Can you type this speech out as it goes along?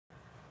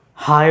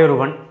Hi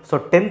everyone. So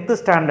 10th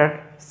standard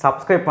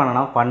subscribe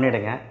பண்ணனா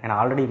பண்ணிடுங்க. ஏன்னா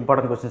ஆல்ரெடி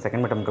இம்பார்ட்டன்ட் क्वेश्चन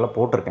செகண்ட் மிட்டம்க்குள்ள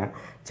போட்டுருக்கேன்.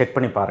 செக்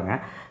பண்ணி பாருங்க.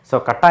 ஸோ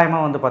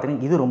கட்டாயமாக வந்து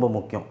பார்த்தீங்கன்னா இது ரொம்ப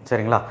முக்கியம்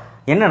சரிங்களா.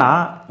 என்னன்னா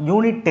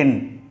யூனிட் 10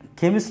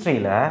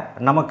 கெமிஸ்ட்ரியில்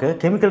நமக்கு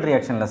கெமிக்கல்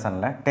ரியாக்ஷன்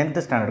லெசனில்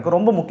 10th ஸ்டாண்டர்டுக்கு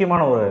ரொம்ப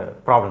முக்கியமான ஒரு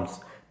ப்ராப்ளம்ஸ்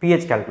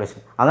pH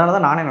கால்குலேஷன். அதனால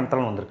தான் நானே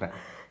நடத்தலாம்னு வந்திருக்கேன்.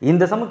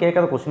 இந்த சம்மு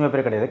கேட்காத கொஸ்டின்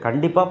பேப்பரே கிடையாது.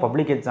 கண்டிப்பாக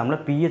பப்ளிக் எக்ஸாமில்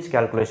pH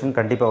கால்குலேஷன்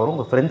கண்டிப்பாக வரும்.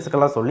 உங்கள்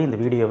ஃப்ரெண்ட்ஸுக்கெல்லாம் சொல்லி இந்த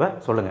வீடியோவை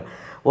சொல்லுங்கள்.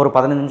 ஒரு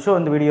 15 நிமிஷம்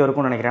இந்த வீடியோ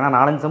இருக்கும்னு நினைக்கிறேன். ஏன்னா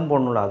 4 சம்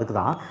போடணும்ல, அதுக்கு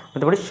தான்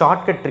மற்றபடி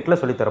ஷார்ட்கட் ட்ரிக்கில்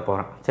சொல்லி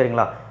தரப்போகிறேன்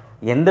சரிங்களா.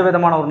 எந்த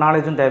விதமான ஒரு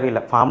நாலேஜும்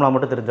தேவையில்லை, ஃபார்முலா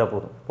மட்டும் தெரிஞ்சால்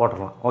போதும்,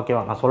 போட்டுடலாம்.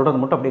 ஓகேவா, நான் சொல்கிறது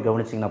மட்டும் அப்படியே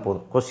கவனிச்சிங்கன்னா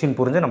போதும். கொஸ்டின்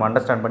புரிஞ்சு நம்ம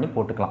அண்டர்ஸ்டாண்ட் பண்ணி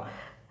போட்டுக்கலாம்.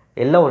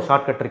 எல்லாம் ஒரு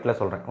ஷார்ட்கட் ட்ரிக்கில்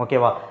சொல்கிறேன்.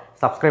 ஓகேவா,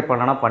 சப்ஸ்கிரைப்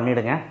பண்ணனா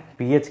பண்ணிவிடுங்க.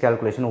 pH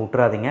கால்குலேஷன்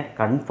விட்டுறாதீங்க,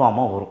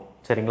 கன்ஃபார்மாக வரும்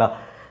சரிங்களா.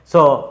 ஸோ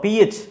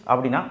pH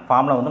அப்படின்னா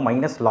ஃபார்முலா வந்து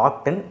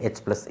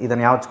 -log10H+. இதை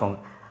ஞாபகம் வச்சுக்கோங்க.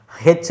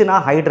 ஹெச்னா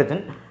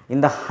ஹைட்ரஜன்.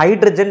 இந்த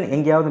ஹைட்ரஜன்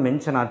எங்கேயாவது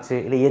மென்ஷன் ஆச்சு,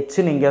 இல்லை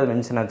ஹெச்னு எங்கேயாவது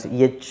மென்ஷன் ஆச்சு,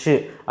 ஹெச்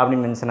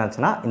அப்படின்னு மென்ஷன்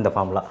ஆச்சுன்னா இந்த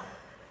ஃபார்முலா.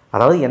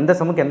 அதாவது எந்த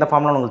சமுக்கு எந்த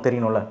ஃபார்முலா உங்களுக்கு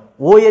தெரியணும்ல.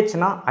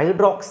 OHனா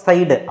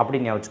ஹைட்ராக்சைடு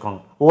அப்படின்னு ஞாபகம்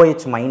வச்சுக்கோங்க.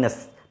 OH-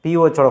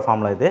 POHோட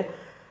ஃபார்முலா இது.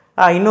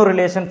 இன்னொரு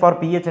relation for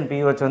pH and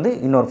POH வந்து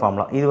இன்னொரு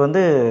ஃபார்முலா. இது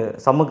வந்து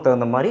சம்முக்கு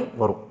தகுந்த மாதிரி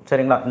வரும்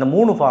சரிங்களா. இந்த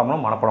 3 ஃபார்முலா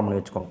மனப்பாடம் பண்ணி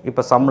வச்சுக்கோங்க.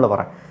 இப்போ சம்மில்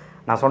வரேன்.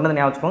 நான் சொன்னது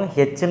ஞாபகம் வச்சுக்கோங்க.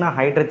 ஹெச்னா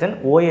hydrogen,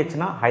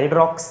 OHனா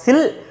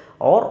hydroxyl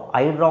R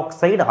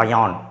hydroxide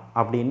ion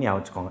அப்படின்னு ஞாபகம்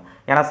வச்சுக்கோங்க.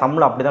 ஏன்னா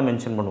சம்மில் அப்படி தான்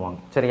மென்ஷன் பண்ணுவாங்க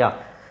சரியா.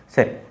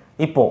 சரி,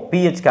 இப்போது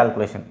pH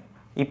கால்குலேஷன்.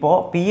 இப்போது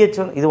pH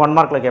இது 1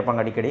 மார்க்கில்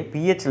கேட்பாங்க அடிக்கடி.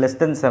 pH less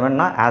than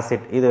 7னா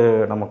acid. இது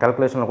நம்ம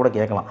கால்குலேஷனில் கூட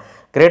கேட்கலாம்.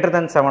 கிரேட்டர்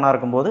than 7ஆக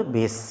இருக்கும்போது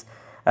பேஸ்.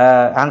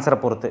 ஆன்சரை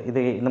பொறுத்து இது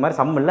இந்த மாதிரி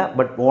சம் இல்லை,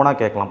 பட் ஓனாக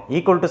கேட்கலாம்.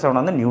 ஈக்குவல் டு 7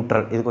 வந்து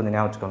நியூட்ரல். இது கொஞ்சம்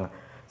ஞாபகம் வச்சுக்கோங்க.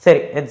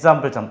 சரி,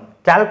 example some.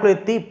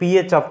 Calculate the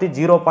pH of the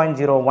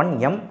 0.01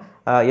 m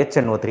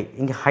HNO3.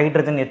 இங்கே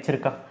ஹைட்ரஜன் H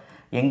இருக்கா?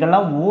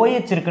 எங்கெல்லாம்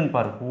OH இருக்குன்னு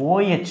பாரு.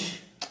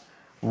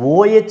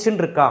 OHன்னு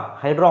இருக்கா?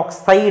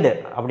 ஹைட்ராக்சைடு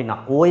அப்படின்னா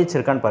OH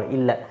இருக்கான்னு பாரு.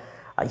 இல்லை,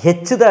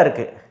 H தான்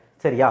இருக்குது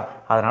சரியா.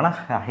 அதனால்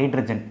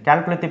ஹைட்ரஜன்.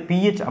 கால்குலேட் தி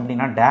pH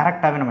அப்படின்னா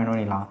டேரெக்டாகவே நம்ம என்ன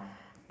பண்ணிடலாம்.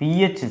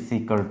 pH is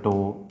equal to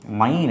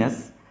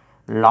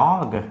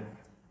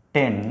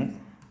 -log10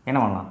 என்ன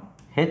பண்ணலாம்,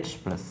 H+.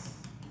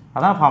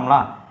 அதான்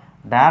ஃபார்முலா.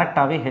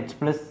 டேரெக்டாகவே H+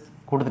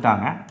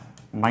 கொடுத்துட்டாங்க.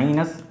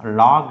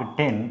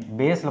 -log10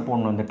 பேஸில்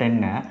போடணும் இந்த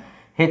 10.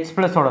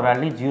 H+ஓட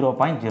வேல்யூ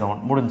 0.01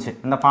 முடிஞ்சு.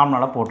 இந்த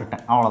ஃபார்முலாவில்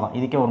போட்டுட்டேன், அவ்வளோதான்.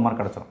 இதுக்கே 1 மார்க்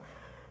கிடச்சிடும்.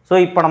 ஸோ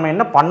இப்போ நம்ம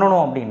என்ன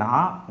பண்ணணும் அப்படின்னா,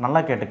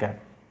 நல்லா கேட்டுக்க,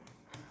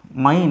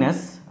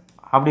 மைனஸ்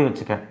அப்படி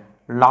வச்சுக்க,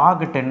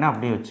 log10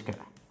 அப்படியே வச்சுக்க.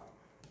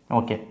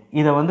 ஓகே,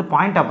 இதை வந்து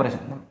பாயிண்ட்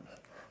ஆப்ரேஷன்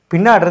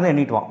பின்னாடி இருந்து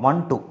எண்ணிட்டு வா. 1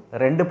 2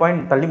 2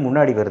 பாயிண்ட் தள்ளி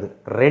முன்னாடி வருது.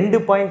 2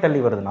 பாயிண்ட்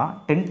தள்ளி வருதுன்னா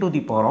 10 to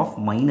the power of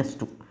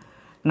 -2.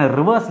 இன்னும்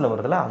ரிவர்ஸில்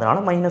வருதுல்ல,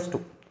 அதனால்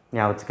 -2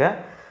 ஞாபகம் வச்சுக்க.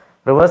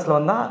 ரிவர்ஸில்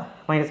வந்தால்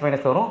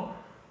மைனஸ் வரும்.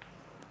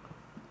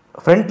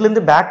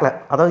 ஃப்ரண்ட்லேருந்து பேக்கில்,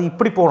 அதாவது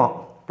இப்படி போனோம்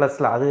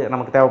ப்ளஸில், அது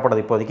நமக்கு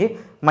தேவைப்படுது இப்போதைக்கு.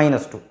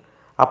 -2.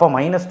 அப்போ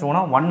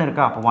 -2னா 1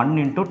 இருக்கா, அப்போ 1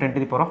 × 10 to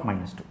the power of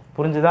 -2.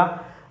 புரிஞ்சுதா?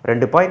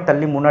 2 பாயிண்ட்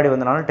தள்ளி முன்னாடி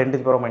வந்தனால 10 to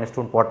the power of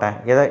 -2 போட்டேன்.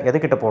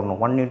 எதுக்கிட்ட போடணும்?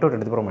 1 × 10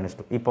 to the power of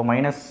 -2. இப்போ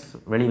மைனஸ்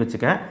வெளியே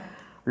வச்சுக்க,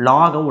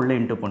 லாகை உள்ளே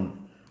இன்ட்டு பண்ணு.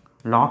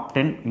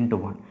 log10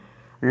 × 1.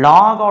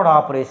 லாகோட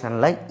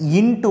ஆப்ரேஷனில்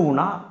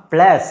இன்டூனா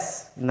ப்ளஸ்.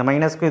 இந்த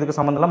மைனஸ்க்கு இதுக்கு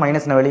சம்மந்தம் இல்லை,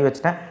 மைனஸ் நான் வெளியே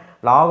வச்சுட்டேன்.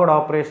 லாகோட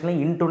ஆப்ரேஷனில்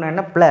இன்டூனா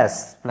என்ன,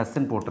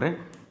 ப்ளஸ்ன்னு போட்டுரு.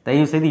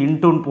 தயவுசெய்து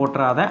இன்டூன்னு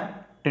போட்டுறாத.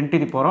 10 to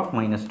the power of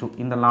 -2.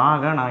 இந்த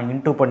லாகை நான்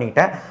இன்டூ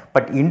பண்ணிக்கிட்டேன்.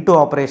 But into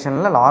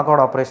ஆப்ரேஷனில், லாகோட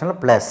ஆப்ரேஷனில்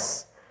plus.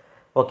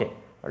 Okay,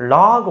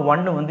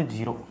 log1 வந்து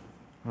 0.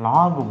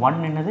 log1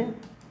 என்னது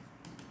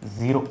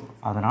 0,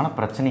 அதனால்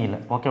பிரச்சனை இல்லை.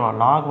 ஓகேவா,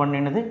 log1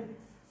 என்னது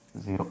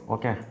 0.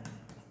 ஓகே,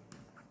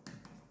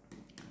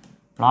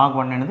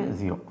 log1 என்னது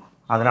 0,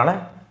 அதனால்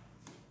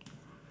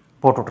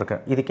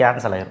போட்டுட்ருக்கேன். இது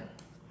கேன்சல் ஆயிரும்.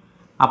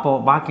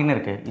 அப்போது பாக்கி என்ன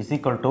இருக்குது, இஸ்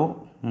ஈக்குவல் டு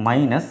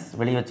மைனஸ்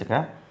வெளியே வச்சுக்க.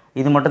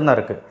 இது மட்டும்தான்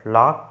இருக்குது.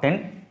 log10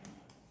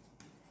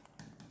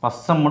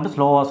 ஃபஸ்ட் சம் மட்டும்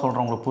ஸ்லோவாக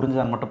சொல்கிறேன், உங்களுக்கு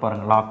புரிஞ்சுதான்னு மட்டும்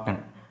பாருங்கள். log10.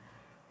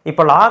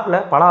 இப்போ லாகில்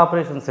பல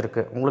ஆப்ரேஷன்ஸ்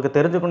இருக்குது, உங்களுக்கு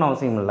தெரிஞ்சுக்கணும்னு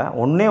அவசியம் இல்லை.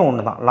 ஒன்றே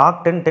ஒன்று தான்.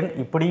 log10 10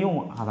 இப்படியும்,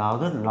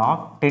 அதாவது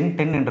log10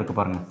 10 இருக்குது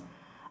பாருங்கள்.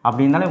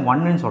 அப்படி இருந்தாலே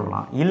 1ன்னு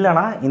சொல்லலாம்.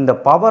 இல்லைனா இந்த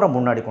பவரை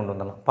முன்னாடி கொண்டு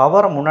வந்துடலாம்.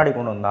 பவரை முன்னாடி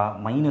கொண்டு வந்தால்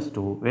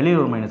 -2, வெளியே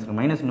ஒரு -2,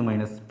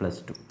 -2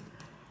 +2.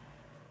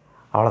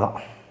 அவ்வளோதான்.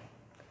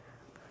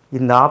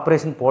 இந்த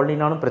ஆப்ரேஷன்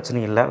போடலினாலும் பிரச்சனை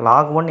இல்லை.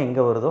 log1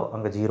 எங்கே வருதோ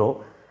அங்கே 0,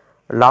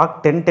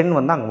 log10 10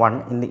 வந்து அங்கே 1.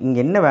 இங்கே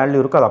என்ன வேல்யூ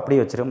இருக்கோ அதை அப்படியே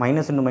வச்சிரு.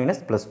 -2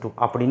 +2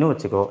 அப்படின்னு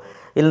வச்சுக்கோ.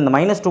 இல்லை இந்த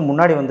 -2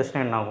 முன்னாடி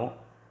வந்துச்சுன்னா என்ன ஆகும்,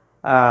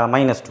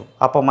 -2.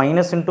 அப்போ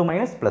 -×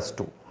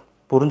 +2.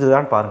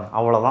 புரிஞ்சுதான்னு பாருங்கள்.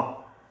 அவ்வளோதான்.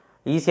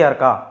 ஈஸியாக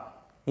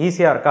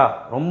இருக்கா?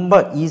 ரொம்ப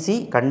ஈஸி,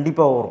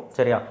 கண்டிப்பாக வரும்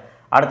சரியா.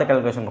 அடுத்த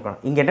கால்குலேஷன்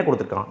பார்க்கலாம். இங்கே என்ன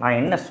கொடுத்துருக்கான், நான்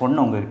என்ன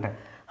சொன்னேன் உங்ககிட்ட,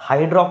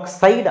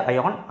 ஹைட்ராக்சைடு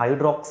அயான்,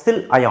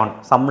 ஹைட்ராக்சில் அயான்.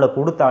 சம்மில்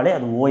கொடுத்தாலே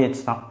அது OH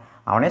தான்.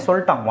 அவனே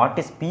சொல்லிட்டான். வாட்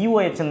இஸ்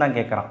POHன்னு தான்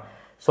கேட்குறான்.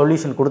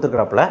 சொல்யூஷன்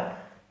கொடுத்துருக்குறாப்புல.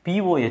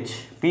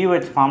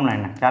 POH ஃபார்முலா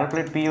என்ன,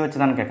 கால்குலேட் POH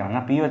தான் கேட்குறாங்க.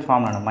 POH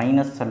ஃபார்முலா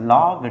என்ன,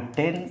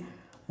 -log10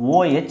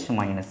 OH-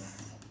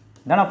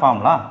 இதான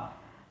ஃபார்முலா.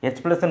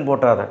 H+ன்னு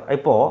போட்டுறாத.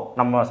 இப்போது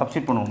நம்ம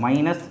சப்ஸ்டிட் பண்ணுவோம்.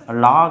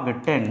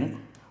 -log10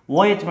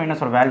 OH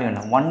மைனஸோட வேல்யூ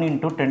என்ன 1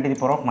 ×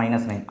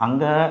 10⁻⁻⁹.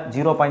 அங்கே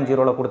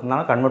 0.0ல்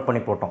கொடுத்துருந்தாலும் கன்வெர்ட்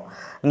பண்ணி போட்டோம்,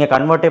 இங்கே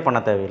கன்வெர்ட்டே பண்ண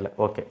தேவையில்லை.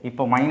 ஓகே,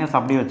 இப்போ மைனஸ்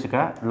அப்படியே வச்சுக்க,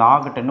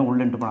 log 10 உள்ள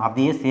இன்ட்டு பண்ண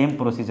அதே சேம்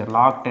ப்ரொசீஜர்.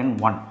 log 10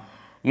 1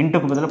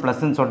 இன்ட்டுக்கு பதில்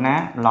ப்ளஸ்ன்னு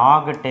சொன்னேன்,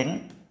 log 10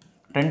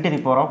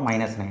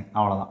 10⁻⁻⁹.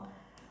 அவ்வளோதான்,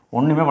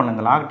 ஒன்றுமே பண்ணல.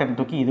 இந்த log 10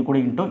 தூக்கி இது கூட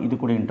இன்ட்டு இது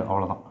கூட இன்ட்டு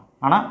அவ்வளோதான்.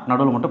 ஆனால்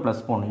நடுவில் மட்டும்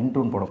ப்ளஸ் போடணும்,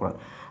 இன்ட்டுன்னு போடக்கூடாது.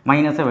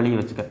 மைனஸை வெளியே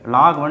வச்சுக்க.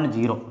 log 1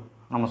 0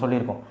 நம்ம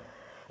சொல்லியிருக்கோம்.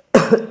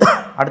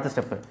 அடுத்த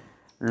ஸ்டெப்பு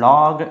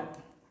log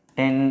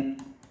 10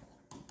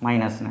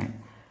 -9.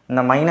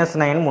 இந்த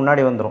 -9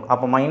 முன்னாடி வந்துடும்,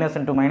 அப்போ மைனஸ்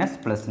இன்ட்டு மைனஸ்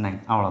ப்ளஸ் 9.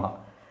 அவ்வளோதான்.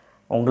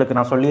 உங்களுக்கு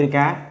நான்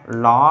சொல்லியிருக்கேன்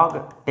log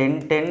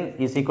 10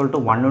 =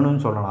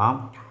 1ன்னு சொல்லலாம்.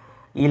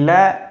 இல்லை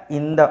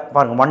இந்த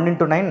பாருங்கள் 1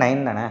 × 9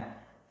 9 தானே,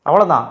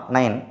 அவ்வளோதான்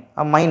 9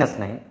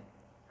 -9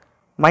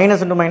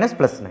 மைனஸ் இன்ட்டு மைனஸ்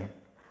ப்ளஸ் 9.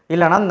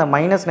 இல்லைனா இந்த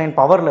 -9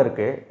 பவரில்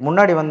இருக்குது,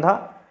 முன்னாடி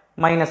வந்தால்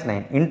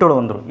 -9 இன்ட்டோட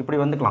வந்துடும். இப்படி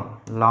வந்துக்கலாம்,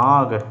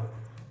 log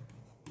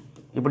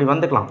இப்படி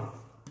வந்துக்கலாம்,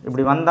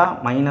 இப்படி வந்தால்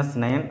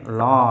 -9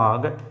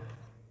 log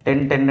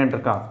 10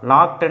 இருக்கா.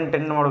 log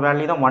 10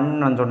 வேல்யூ தான் 1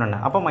 நான் சொன்னேன்,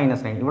 அப்போ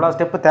 -9. இவ்வளோ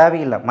ஸ்டெப்பு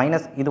தேவையில்லை.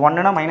 மைனஸ் இது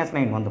 1னா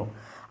 -9 வந்துடும்.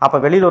 அப்போ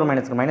வெளியில் ஒரு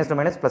மைனஸ்க்கு மைனஸ்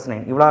மைனஸ் ப்ளஸ்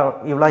 9.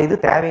 இவ்வளோ இது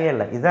தேவையே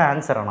இல்லை. இதுதான்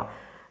ஆன்சர். ஆனால்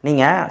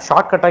நீங்கள்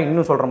ஷார்ட்கட்டாக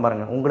இன்னும் சொல்கிறேன்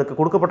பாருங்கள், உங்களுக்கு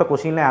கொடுக்கப்பட்ட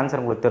கொஷினில்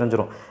ஆன்சர் உங்களுக்கு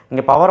தெரிஞ்சிடும்.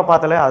 இங்கே பவரை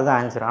பார்த்தாலே அதுதான்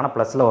ஆன்சர், ஆனால்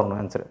ப்ளஸில் வரணும்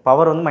ஆன்சர்.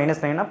 பவர் வந்து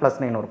 -9னா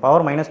 +9 வரும்,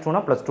 பவர்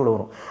 -2னா +2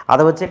 வரும்.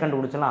 அதை வச்சே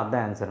கண்டுபிடிச்சலாம்,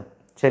 அதுதான் ஆன்சர்.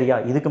 சரியா,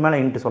 இதுக்கு மேலே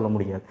இன்ட்டு சொல்ல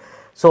முடியாது.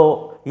 ஸோ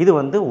இது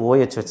வந்து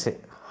OH வச்சு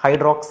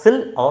ஹைட்ராக்சில்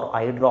ஆர்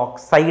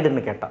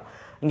ஹைட்ராக்சைடுன்னு கேட்டால்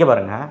இங்கே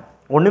பாருங்கள்,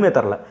 ஒன்றுமே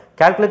தரல.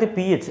 கால்குலேட்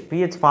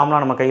pH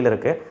ஃபார்முலா நம்ம கையில்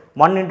இருக்குது.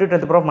 1 ×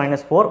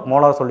 10⁻⁴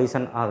 மோலார்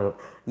சொல்யூஷன். அது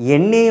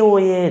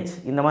NaOH,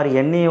 இந்த மாதிரி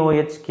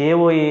NaOH,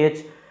 KOH,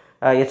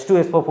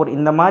 H2SO4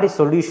 இந்த மாதிரி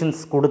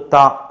சொல்யூஷன்ஸ்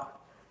கொடுத்தா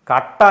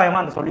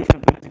கட்டாயமாக அந்த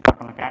சொல்யூஷன் பிரித்து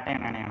காட்டணும்,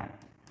 கேட்டையன் அணையான,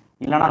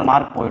 இல்லைனா அது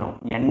மார்க் போயிடும்.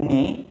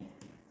 Na,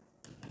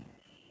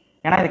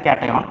 ஏன்னா இது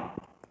கேட்டையான்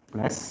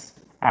ப்ளஸ்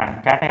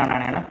கேட்டையான்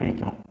அணையான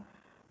பிரிக்கணும்.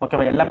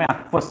 ஓகேவா, எல்லாமே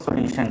அக்வஸ்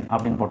சொல்யூஷன்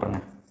அப்படின்னு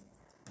போட்டுருங்க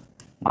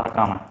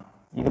மறக்காமல்.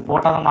 இது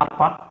போட்டால் தான்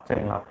மார்க்பா,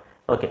 சரிங்களா.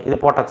 ஓகே, இது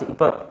போட்டாச்சு.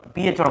 இப்போ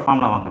pHோட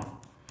ஃபார்முலா வாங்க.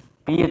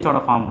 pHோட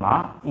ஃபார்முலா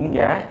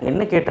இங்கே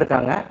என்ன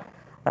கேட்டிருக்காங்க,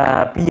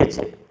 pH.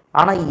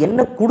 ஆனால் என்ன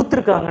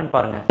கொடுத்துருக்காங்கன்னு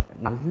பாருங்கள்,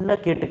 நல்லா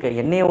கேட்டுக்க.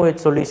 NaOH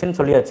சொல்யூஷன்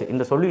சொல்லியாச்சு.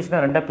 இந்த சொல்யூஷனை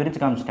ரெண்டாக பிரித்து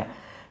காமிச்சிட்டேன்.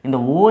 இந்த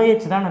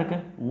OH தானே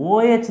இருக்குது,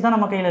 OH தான்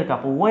நம்ம கையில் இருக்குது.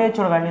 அப்போ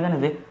OHோட வேல்யூ தான்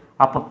இது.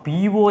 அப்போ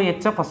POHஐ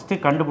ஃபஸ்ட்டு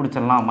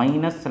கண்டுபிடிச்சிடலாம்.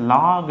 Minus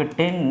log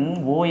 10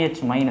 OH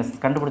minus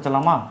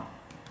கண்டுபிடிச்சிடலாமா.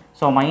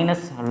 So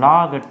minus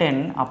log 10,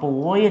 அப்போ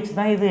OH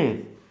தான் இது.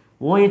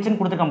 OHன்னு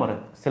கொடுத்துருக்கான் பாரு.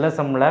 சில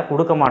சம்மில்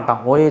கொடுக்க மாட்டான்,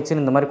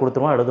 OHன்னு இந்த மாதிரி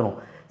கொடுத்துருவான், எழுதணும்.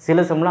 சில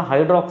சம்மில்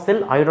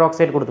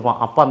ஹைட்ராக்சைடு கொடுத்துப்பான்,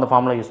 அப்போ அந்த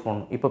ஃபார்முலா யூஸ்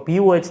பண்ணணும். இப்போ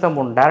POH தான்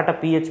போடணும், டேரெக்டாக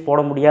pH போட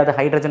முடியாது,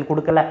 ஹைட்ரஜன்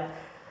கொடுக்கல.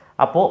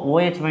 அப்போது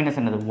OH மைனஸ்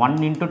என்னது 1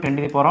 ×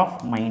 10⁻⁻⁴.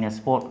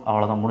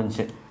 அவ்வளோதான்,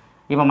 முடிஞ்சு.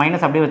 இப்போ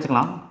மைனஸ் அப்படியே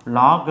வச்சுக்கலாம்.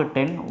 log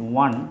 10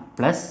 1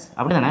 ப்ளஸ்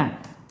அப்படி தானே,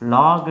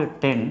 log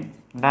 10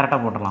 டேரெக்டாக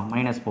போட்டுடலாம்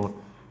 -4.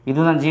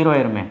 இதுதான் 0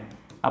 ஆயிருமே.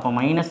 அப்போ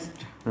மைனஸ்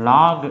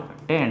log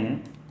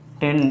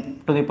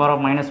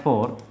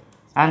 10⁻⁻⁴.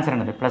 ஆன்சர்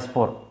என்னது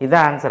 +4.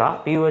 இதுதான் ஆன்சரா,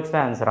 POH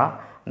தான் ஆன்சரா.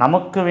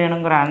 நமக்கு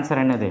வேணுங்கிற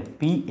ஆன்சர் என்னது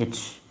pH.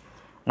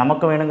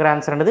 நமக்கு வேணுங்கிற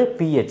ஆன்சர் என்னது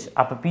pH.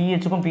 அப்போ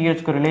pHக்கும்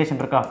pHக்கும் ரிலேஷன்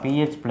இருக்கா,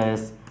 pH +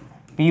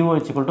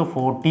 POH =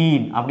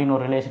 14 அப்படின்னு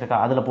ஒரு ரிலேஷன் இருக்கா,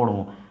 அதில்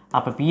போடுவோம்.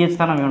 அப்போ pH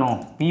தானே வேணும்.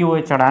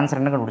 POHோட ஆன்சர்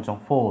என்ன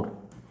கண்டுபிடிச்சோம், 4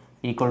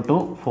 =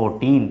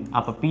 14.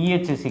 அப்போ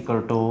pH =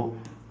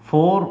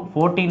 4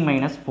 14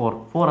 -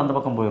 4 அந்த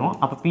பக்கம் போயிடும்.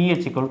 அப்போ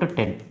pH =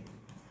 10.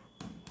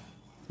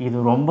 இது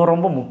ரொம்ப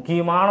ரொம்ப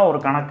முக்கியமான ஒரு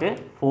கணக்கு,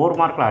 4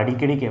 மார்க்கில்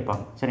அடிக்கடி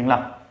கேட்பாங்க, சரிங்களா.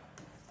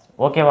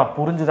 ஓகேவா,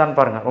 புரிஞ்சுதான்னு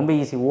பாருங்கள், ரொம்ப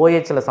ஈஸி.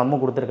 OHல் சம்மு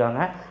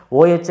கொடுத்துருக்காங்க.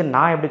 OH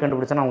நான் எப்படி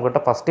கண்டுபிடிச்சேன்னா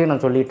உங்கள்கிட்ட ஃபஸ்ட்டே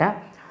நான் சொல்லிட்டேன்.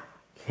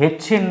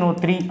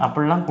 HNO3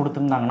 அப்படிலாம்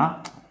கொடுத்துருந்தாங்கன்னா,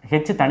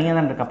 H தனியாக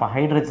தான் இருக்கப்பா,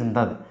 ஹைட்ரஜன்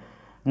தான் அது.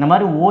 இந்த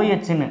மாதிரி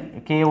OHன்னு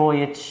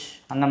KOH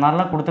அந்த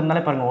மாதிரிலாம்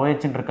கொடுத்துருந்தாலே பாருங்கள்,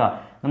 OHன்னு இருக்கா,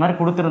 இந்த மாதிரி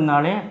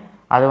கொடுத்துருந்தாலே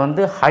அது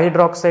வந்து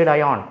ஹைட்ராக்சைடு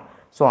அயான்.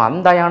 ஸோ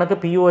அந்த அயானுக்கு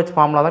POH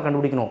ஃபார்முலா தான்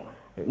கண்டுபிடிக்கணும்.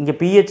 இங்கே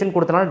pHன்னு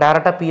கொடுத்தனால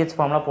டேரெக்டாக pH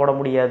ஃபார்முலா போட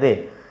முடியாது.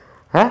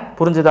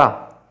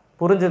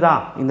 புரிஞ்சுதா?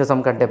 இந்த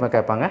சம் கண்டிப்பாக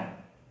கேட்பாங்க.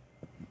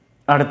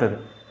 அடுத்தது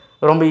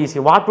ரொம்ப easy.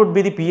 What would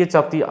be the pH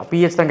of the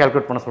pH தான்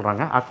கால்குலேட் பண்ண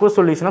சொல்கிறாங்க. Aqueous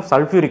solution of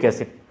sulphuric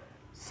acid.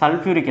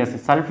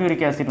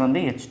 Sulphuric acid வந்து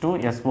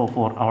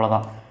H2SO4.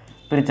 அவ்வளோதான்,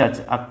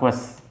 பிரிச்சாச்சு.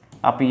 அக்வஸ்.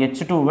 அப்போ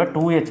H2வை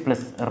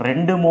 2H+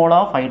 2 mole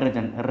of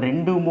hydrogen,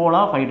 2 mole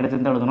of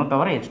hydrogen தான் எழுதணும்,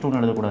 தவிர H2ன்னு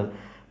எழுதக்கூடாது.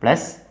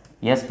 ப்ளஸ்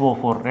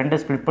SO4 ரெண்டு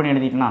ஸ்ப்ளிட் பண்ணி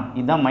எழுதிட்டுனா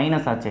இதுதான்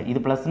மைனஸ் ஆச்சு, இது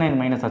ப்ளஸ்னா இது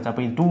மைனஸ் ஆச்சு.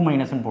 அப்போ இது 2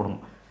 மைனஸ்ன்னு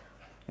போடணும்.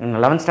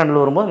 11th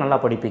ஸ்டாண்டர்டில் வரும்போது நல்லா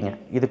படிப்பீங்க.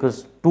 இதுக்கு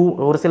 2,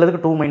 ஒரு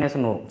சிலதுக்கு 2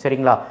 மைனஸ்ன்னு வரும்,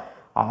 சரிங்களா.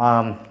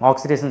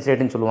 ஆக்சிடேஷன்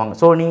ஸ்டேட்டுன்னு சொல்லுவாங்க.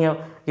 ஸோ நீங்கள்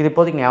இது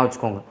இப்போதைக்கு ஞாபகம்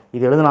வச்சுக்கோங்க,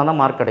 இது எழுதுனா தான்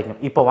மார்க் கிடைக்கும்.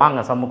 இப்போ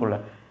வாங்க சம்முக்குள்ளே.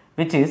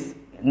 விச் இஸ்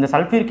இந்த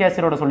சல்ஃபியூரிக்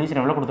ஆசிடோட சொல்யூஷன்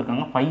எவ்வளோ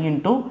கொடுத்துருக்காங்க, 5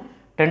 ×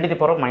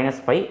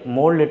 10⁻⁵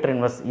 மோல் லிட்டர்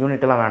இன்வெர்ஸ்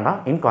யூனிட்லாம் வேண்டாம்,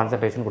 இன்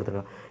கான்சன்ட்ரேஷன்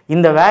கொடுத்துருக்காங்க.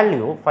 இந்த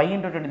வேல்யூ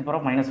 5 ×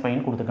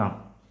 10⁻⁵ கொடுத்துருக்காங்க.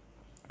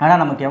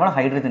 ஆனால் நமக்கு எவ்வளோ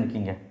ஹைட்ரஜன்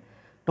இருக்கீங்க,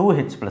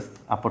 2H+.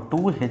 அப்போ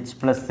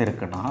 2H+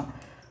 இருக்குன்னா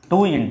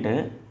 2 ×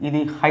 இது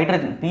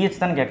ஹைட்ரஜன் pH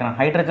தானே கேட்குறேன்,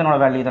 ஹைட்ரஜனோட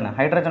வேல்யூ தானே.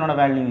 ஹைட்ரஜனோட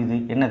வேல்யூ இது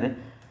என்னது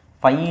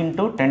 5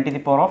 into 10 to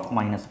the power of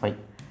minus 5.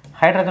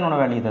 ஹைட்ரஜனோட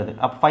value இது.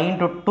 அப்போ 5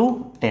 into 2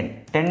 10.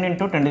 10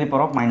 into 10 to the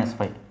power of minus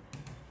 5.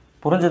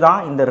 புரிஞ்சுதா?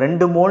 இந்த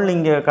 2 மோல்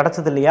இங்கே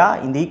கிடச்சது இல்லையா?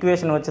 இந்த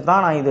ஈக்குவேஷன் வச்சு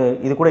தான் நான்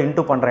இது கூட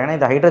இன்டூ பண்ணுறேன். ஏன்னா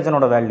இது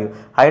ஹைட்ரஜனோட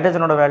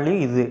வேல்யூ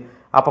இது.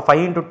 அப்போ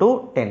 5 into 2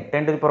 10.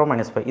 10 to the power of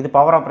minus 5. இது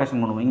பவர் ஆப்ரேஷன்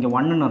பண்ணுவோம். இங்கே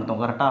 1ன்னு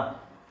அர்த்தம். கரெக்டாக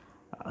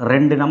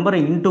 2 நம்பரை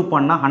இன்டூ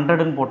பண்ணால்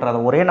 100ன்னு போட்டுறாது.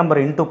 ஒரே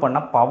நம்பரை இன்டூ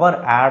பண்ணால் பவர்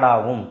ஆட்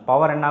ஆகும்.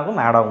 பவர் என்ன ஆகும்?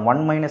 ஆட் ஆகும்.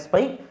 1 minus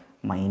 5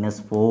 minus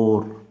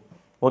 4.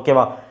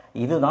 ஓகேவா?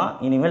 இதுதான்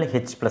இனிமேல்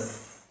H ப்ளஸ்.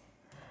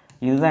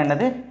 இதுதான்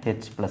என்னது?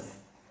 H plus.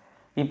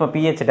 இப்போ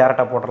pH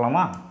டேரெக்டாக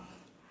போட்டுடலாமா?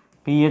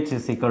 pH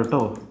is equal to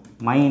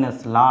minus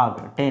log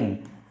 10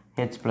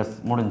 H plus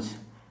முடிஞ்சு.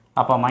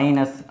 அப்போ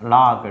மைனஸ்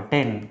log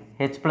 10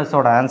 H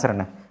ப்ளஸோட ஆன்சர்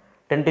என்ன?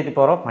 10 to the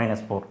power of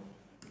minus 4.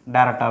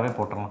 டேரெக்டாகவே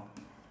போட்டுடலாம்.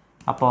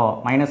 அப்போது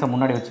மைனஸை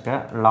முன்னாடி வச்சுக்க.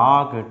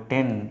 log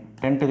 10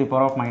 to the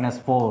power of minus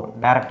 4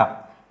 டேரெக்டாக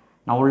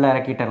நான் உள்ளே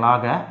இறக்கிட்டேன்.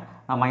 லாகை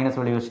நான் மைனஸ்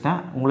வெளியே வச்சுட்டேன்.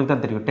 உங்களுக்கு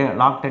தான் தெரியும்.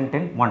 log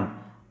 10 1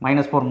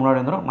 minus 4 முன்னாடி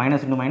வந்துடும்.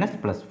 மைனஸ் இன்ட்டு மைனஸ்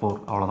ப்ளஸ் 4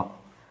 அவ்வளோதான்.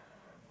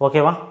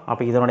 ஓகேவா?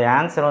 அப்போ இதனுடைய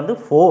ஆன்சர் வந்து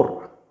 4.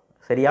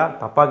 சரியா?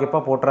 தப்பாக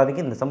கிப்பாக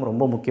போட்டுறதுக்கு இந்த சம்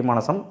ரொம்ப முக்கியமான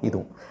சம்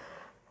இதுவும்.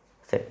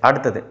 சரி,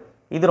 அடுத்தது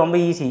இது ரொம்ப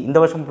ஈஸி. இந்த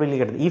வருஷம் புள்ளி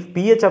கிடையாது. If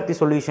pH of the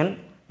solution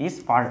is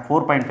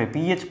 4.5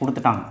 pH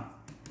கொடுத்துட்டாங்க.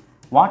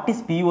 வாட்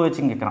இஸ்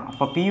பிஓஹெச்னு கேட்குறான்.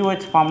 அப்போ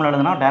பிஓஹெச் ஃபார்மில்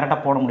எழுதுனா டேரெக்டாக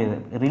போட முடியாது.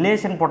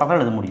 ரிலேஷன் போட்டால் தான்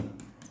எழுத முடியும்.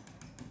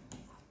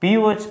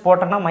 பிஓஹெச்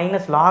போட்டோன்னா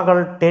மைனஸ்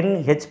லாகல் 10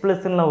 H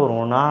ப்ளஸ்ன்னு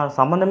வரும். நான்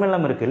சம்மந்தமே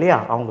இல்லாமல் இருக்குது இல்லையா?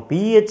 அவங்க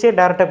பிஹெச்சே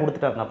டேரெக்டாக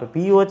கொடுத்துட்டாங்க. அப்போ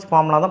பிஓஹெச்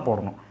ஃபார்முலா தான்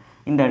போடணும்.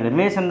 இந்த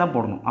ரிலேஷன் தான்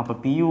போடணும். அப்போ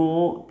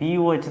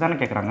பிஓஹெச் தானே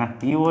கேட்குறாங்க.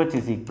 POH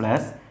is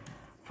plus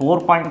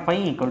 4.5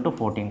 equal to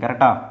 14.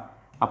 கரெக்டாக?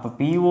 அப்போ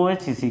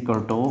pOH is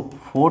equal to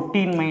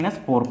 14 minus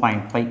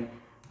 4.5.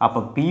 அப்போ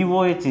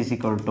பிஓஹெச் இஸ்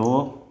ஈக்குவல் டு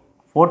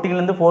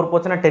 14லேருந்து 4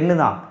 போச்சுன்னா 10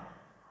 தான்.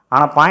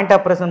 ஆனால் பாயிண்ட்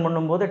ஆப்ரேஷன்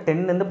பண்ணும்போது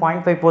 10லேருந்து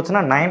 0.5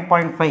 போச்சுன்னா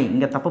 9.5.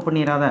 இங்கே தப்பு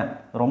பண்ணிடாத.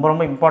 ரொம்ப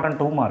ரொம்ப இம்பார்ட்டன்ட்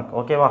 2 மார்க்.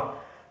 ஓகேவா?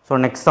 ஸோ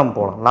நெக்ஸ்ட் சம்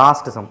போகலாம்.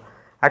 Last some.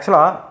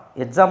 ஆக்சுவலாக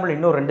எக்ஸாம்பிள்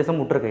இன்னும் 2 சம்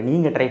விட்டுருக்கேன்.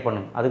 நீங்கள் ட்ரை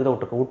பண்ணுங்க. அதுக்கு தான்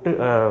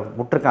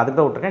விட்டுருக்கேன். அதுக்கு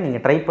தான் விட்டுருக்கேன்.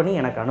 நீங்கள் ட்ரை பண்ணி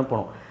எனக்கு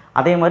அனுப்பணும்.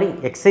 அதே மாதிரி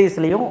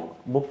எக்ஸசைஸ்லேயும்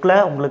புக்கில்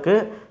உங்களுக்கு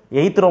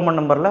 8th ரோமன்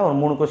நம்பரில் ஒரு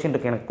 3 கொஸ்டின்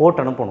இருக்குது. எனக்கு போட்டு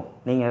அனுப்பணும்.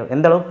 நீங்கள்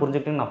எந்த அளவுக்கு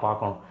புரிஞ்சுக்கிட்டீங்கன்னு நான்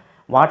பார்க்கணும்.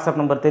 வாட்ஸ்அப்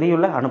நம்பர்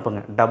தெரியும்ல, அனுப்புங்க.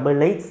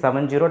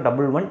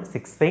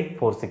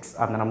 8870116846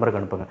 அந்த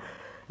நம்பருக்கு அனுப்புங்க.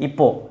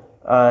 இப்போது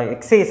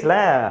எக்ஸசைஸில்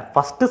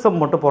ஃபஸ்ட்டு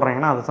சம் மட்டும் போடுறேன்.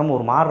 ஏன்னா அந்த சம்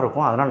ஒரு மாதிரி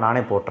இருக்கும். அதனால்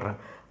நானே போட்டுறேன்.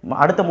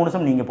 அடுத்த 3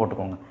 சம் நீங்கள்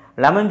போட்டுக்கோங்க.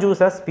 Lemon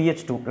juice as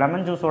pH 2.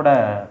 Lemon ஜூஸோட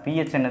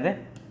pH என்னது?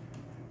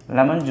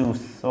 லெமன்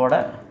ஜூஸோட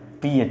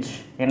pH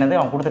என்னது?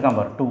 அவன் கொடுத்துருக்கான்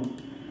பாரு 2.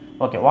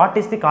 Okay, what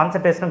is the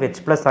concentration of H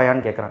plus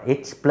அயான்னு கேட்குறான்.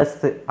 H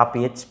plus. அப்போ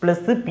H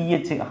ப்ளஸ்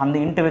pH அந்த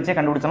இன்ட்டு வச்சே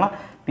கண்டுபிடிச்சலாம்.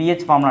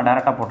 pH ஃபார்முலா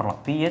டேரெக்டாக போட்டுடலாம்.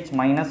 pH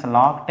மைனஸ்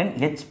log 10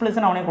 H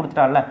ப்ளஸ்ன்னு அவனே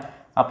கொடுத்துட்டால.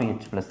 அப்போ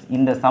H ப்ளஸ்.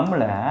 இந்த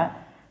சம்மில்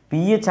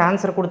pH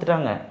ஆன்சர்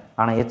கொடுத்துட்டாங்க.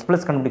 ஆனால் H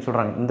ப்ளஸ் கண்டுபிடிக்க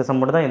சொல்கிறாங்க. இந்த சம்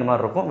மட்டும் தான் இந்த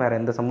மாதிரி இருக்கும். வேறு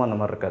எந்த சம்மும் அந்த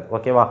மாதிரி இருக்காது.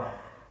 ஓகேவா?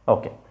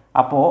 ஓகே,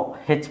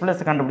 அப்போது H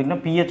ப்ளஸ்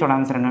கண்டுபிடிக்கணும். pHோட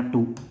ஆன்சர் என்ன?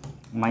 2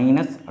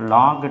 மைனஸ்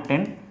log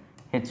 10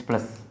 H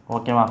ப்ளஸ்.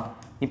 ஓகேவா?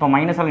 இப்போ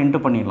மைனஸால் இன்ட்டு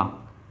பண்ணிடலாம்.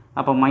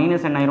 அப்போ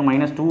மைனஸ் என்ன ஆயிரும்?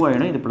 மைனஸ் 2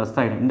 ஆகிடும். இது ப்ளஸ்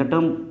ஆகிடும். இந்த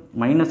டேர்ம்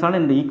மைனஸால்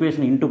இந்த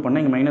ஈக்குவேஷன் இன்ட்டு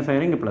பண்ணால் இங்கே மைனஸ்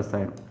ஆகிடும், இங்கே ப்ளஸ்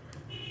ஆகிடும்.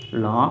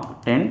 log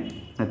 10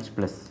 H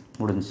ப்ளஸ்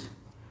முடிஞ்சு.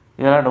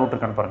 இதெல்லாம் டவுட்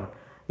இருக்கான்னு பாருங்கள்.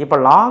 இப்போ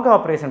லாக்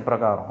ஆப்ரேஷன்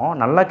பிரகாரம்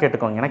நல்லா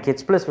கேட்டுக்கோங்க. எனக்கு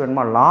H ப்ளஸ்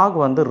வேணுமா? லாக்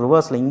வந்து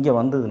ரிவர்ஸில் இங்கே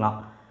வந்ததுன்னா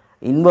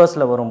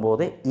இன்வர்ஸில்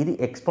வரும்போது இது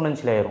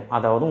எக்ஸ்பொனென்ஷியல் ஆயிரும்.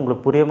 அதாவது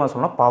உங்களுக்கு புரியாமல்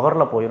சொன்னால்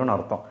பவரில் போயிடும்னு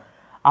அர்த்தம்.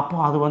 அப்போ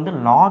அது வந்து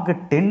log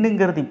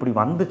 10ங்கிறது இப்படி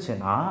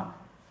வந்துச்சுன்னா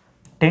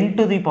 10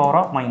 to the power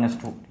of minus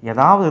 2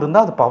 ஏதாவது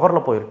இருந்தால் அது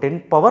பவரில் போயிடும். 10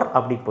 பவர்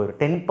அப்படி போயிடும்.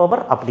 10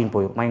 பவர் அப்படின்னு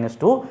போயிடும்.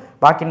 -2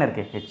 பாக்கி என்ன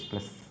இருக்குது? H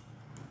plus.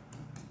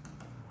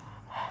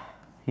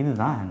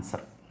 இதுதான்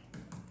ஆன்சர்.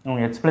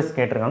 உங்கள் H ப்ளஸ்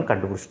கேட்டிருக்காங்க,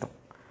 கண்டுபிடிச்சிட்டோம்.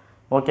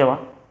 ஓகேவா?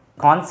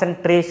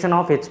 கான்சன்ட்ரேஷன்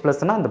ஆஃப் H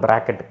ப்ளஸ்னால் அந்த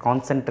bracket.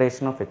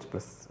 Concentration of H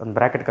plus அந்த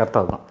ப்ராக்கெட்டுக்கு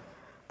அர்த்தம் அதுதான்.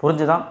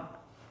 புரிஞ்சுதான்?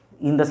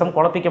 இந்த சம்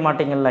குழப்பிக்க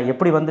மாட்டீங்கல்ல.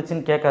 எப்படி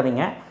வந்துச்சுன்னு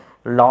கேட்காதீங்க.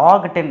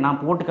 log 10 நான்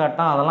போட்டு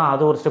காட்டினா அதெல்லாம்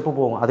அது ஒரு ஸ்டெப்பு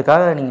போகும்.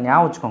 அதுக்காக நீங்கள்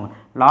ஞாபகம் வச்சுக்கோங்க.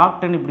 log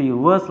 10 இப்படி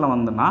ரிவர்ஸில்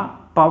வந்துன்னா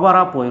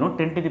பவராக போயிடும்.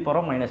 10 to the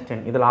power -10.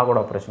 இது லாகோட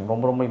ஆப்ரேஷன்.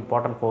 ரொம்ப ரொம்ப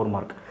இம்பார்ட்டன்ட் 4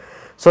 மார்க்.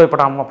 ஸோ இப்போ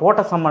நம்ம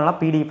போட்ட சம்மெல்லாம்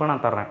பிடிஎஃபாக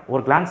நான் தர்றேன்.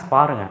 ஒரு கிளான்ஸ்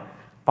பாருங்கள்.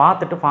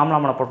 பார்த்துட்டு ஃபார்முலா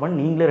மேலே போட் பண்ணி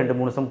நீங்களே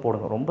 2-3 சம்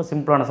போடுங்க. ரொம்ப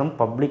சிம்பிளான சம்.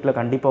 பப்ளிக்கில்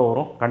கண்டிப்பாக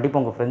வரும்.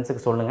 கண்டிப்பாக உங்கள்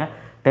ஃப்ரெண்ட்ஸுக்கு சொல்லுங்கள்.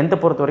 10th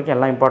பொறுத்த வரைக்கும்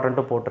எல்லா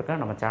இம்பார்ட்டண்ட்டும்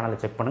போட்டிருக்கேன். நம்ம சேனலை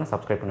செக் பண்ணுங்கள்.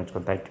 சப்ஸ்கிரைப் பண்ணி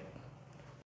வச்சுக்கோங்க. தேங்க்யூ.